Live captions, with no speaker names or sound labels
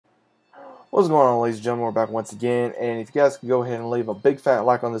What's going on, ladies and gentlemen? We're back once again, and if you guys could go ahead and leave a big fat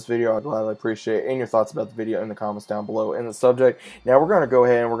like on this video, I'd gladly appreciate it, and your thoughts about the video in the comments down below in the subject. Now we're going to go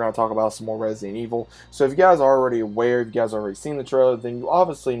ahead and we're going to talk about some more Resident Evil. So if you guys are already aware, if you guys already seen the trailer, then you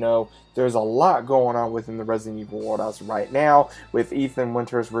obviously know there's a lot going on within the Resident Evil world as of right now, with Ethan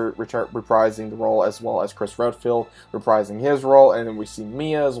Winters reprising the role, as well as Chris Redfield reprising his role, and then we see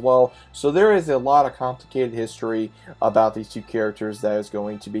Mia as well. So there is a lot of complicated history about these two characters that is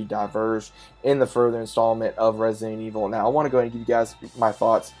going to be diverged in the further installment of Resident Evil. Now I want to go ahead and give you guys my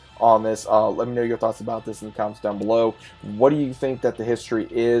thoughts on this. Let me know your thoughts about this in the comments down below. What do you think that the history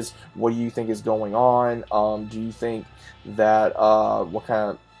is? What do you think is going on? Do you think that what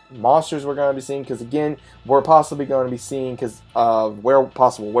kind of monsters we're going to be seeing? Because again, we're possibly going to be seeing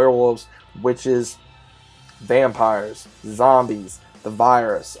possible werewolves, witches, vampires, zombies, the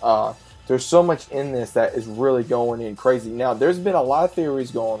virus. There's so much in this that is really going in crazy. Now, there's been a lot of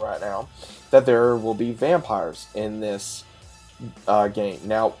theories going right now that there will be vampires in this game.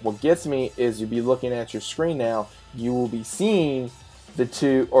 Now, what gets me is you'll be looking at your screen now. You will be seeing the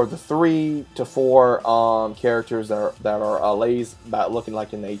 3 to 4 characters that are ladies about looking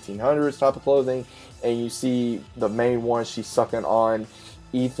like in the 1800s type of clothing, and you see the main one, she's sucking on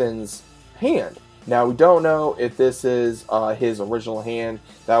Ethan's hand. Now, we don't know if this is his original hand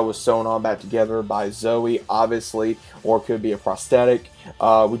that was sewn on back together by Zoe, obviously, or it could be a prosthetic.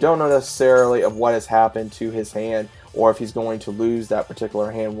 We don't know necessarily of what has happened to his hand, or if he's going to lose that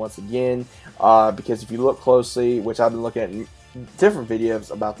particular hand once again, because if you look closely, which I've been looking at different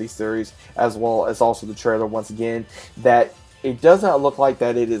videos about these theories, as well as also the trailer once again, that it does not look like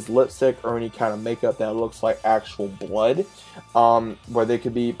that it is lipstick or any kind of makeup, that looks like actual blood, where they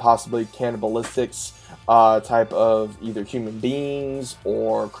could be possibly cannibalistic type of either human beings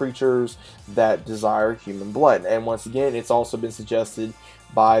or creatures that desire human blood. And once again, it's also been suggested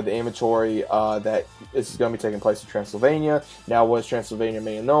by the inventory that this is going to be taking place in Transylvania. Now, what is Transylvania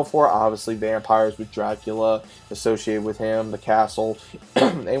mainly known for? Obviously, vampires with Dracula associated with him, the castle,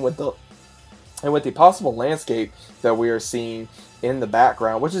 and with the possible landscape that we are seeing in the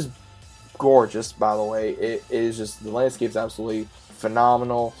background, which is gorgeous, by the way. It is just, the landscape is absolutely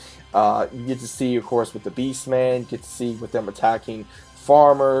phenomenal. You get to see, of course, with the Beastman, you get to see with them attacking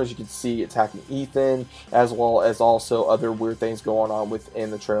farmers, you can see attacking Ethan, as well as also other weird things going on within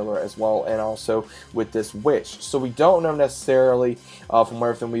the trailer as well, and also with this witch. So we don't know necessarily, from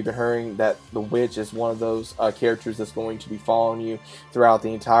everything we've been hearing, that the witch is one of those characters that's going to be following you throughout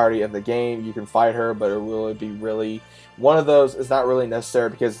the entirety of the game. You can fight her, but it will be really one of those. It's not really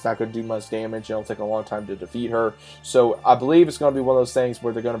necessary because it's not going to do much damage. It'll take a long time to defeat her. So I believe it's going to be one of those things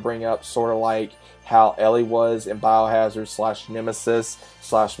where they're going to bring up sort of like how Ellie was in Biohazard / Nemesis /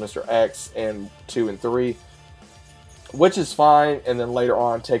 Mr. X and 2 and 3, which is fine, and then later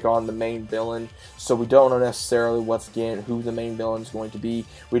on take on the main villain. So we don't know necessarily, once again, who the main villain is going to be.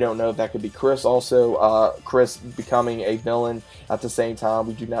 We don't know if that could be Chris also, Chris becoming a villain at the same time.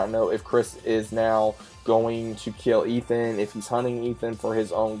 We do not know if Chris is now going to kill Ethan, if he's hunting Ethan for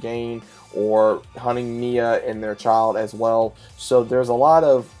his own gain, or hunting Mia and their child as well. So there's a lot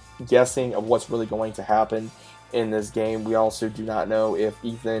of guessing of what's really going to happen in this game. We also do not know if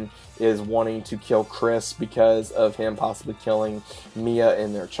Ethan is wanting to kill Chris because of him possibly killing Mia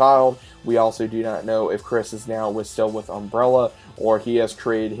and their child. We also do not know if Chris is now still with Umbrella, or he has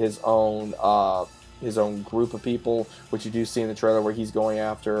created his own group of people, which you do see in the trailer where he's going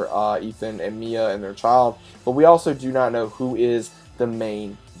after Ethan and Mia and their child. But we also do not know who is the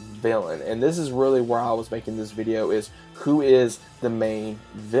main villain, and this is really where I was making this video, is who is the main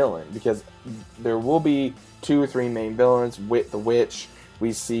villain, because there will be 2 or 3 main villains. With the witch,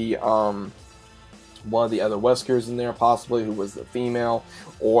 we see one of the other Weskers in there possibly, who was the female,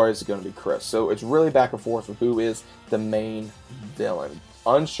 or is it going to be Chris? So it's really back and forth of who is the main villain.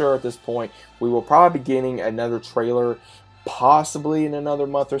 Unsure at this point. We will probably be getting another trailer possibly in another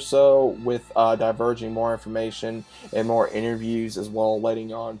month or so, with diverging more information and more interviews as well,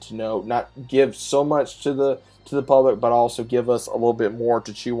 letting on to know, not give so much to the public, but also give us a little bit more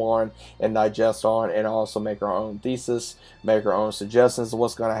to chew on and digest on, and also make our own thesis, make our own suggestions of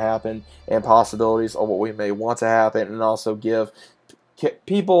what's going to happen and possibilities of what we may want to happen, and also give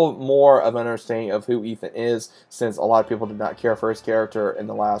people more of an understanding of who Ethan is, since a lot of people did not care for his character in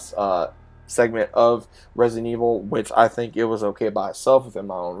the last segment of Resident Evil, which I think it was okay by itself within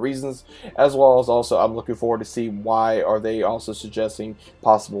my own reasons, as well as also I'm looking forward to see why are they also suggesting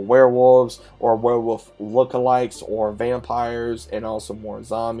possible werewolves or werewolf lookalikes or vampires and also more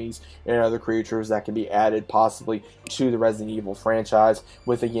zombies and other creatures that can be added possibly to the Resident Evil franchise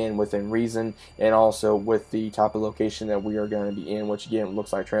within reason, and also with the type of location that we are going to be in, which again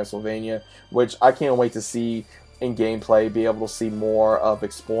looks like Transylvania, which I can't wait to see in gameplay, be able to see more of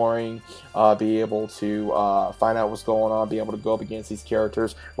exploring, be able to find out what's going on, be able to go up against these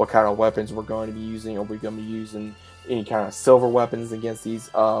characters, what kind of weapons we're going to be using. Are we going to be using any kind of silver weapons against these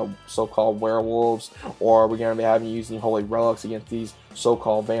so-called werewolves, or are we going to be having using holy relics against these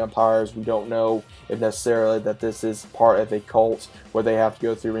so-called vampires? We don't know if necessarily that this is part of a cult where they have to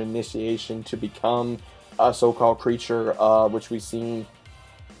go through an initiation to become a so-called creature, which we've seen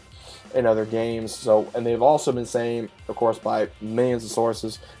in other games. So, and they've also been saying, of course, by millions of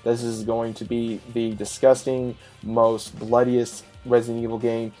sources, this is going to be the disgusting, most bloodiest Resident Evil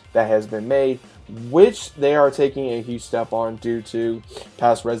game that has been made, which they are taking a huge step on due to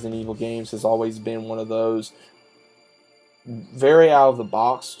past Resident Evil games has always been one of those very out of the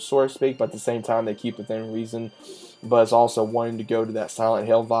box, so to speak, but at the same time they keep within reason. But it's also wanting to go to that Silent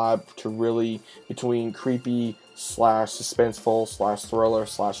Hill vibe, to really between creepy slash suspenseful slash thriller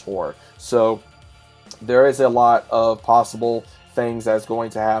slash horror. So there is a lot of possible things that's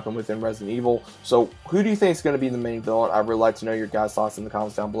going to happen within Resident Evil. So who do you think is going to be the main villain? I'd really like to know your guys' thoughts in the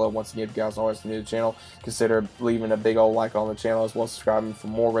comments down below. Once again, if you guys are always new to the channel, consider leaving a big old like on the channel, as well as subscribing for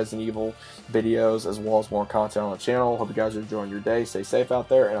more Resident Evil videos, as well as more content on the channel. Hope you guys are enjoying your day. Stay safe out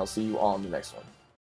there, and I'll see you on the next one.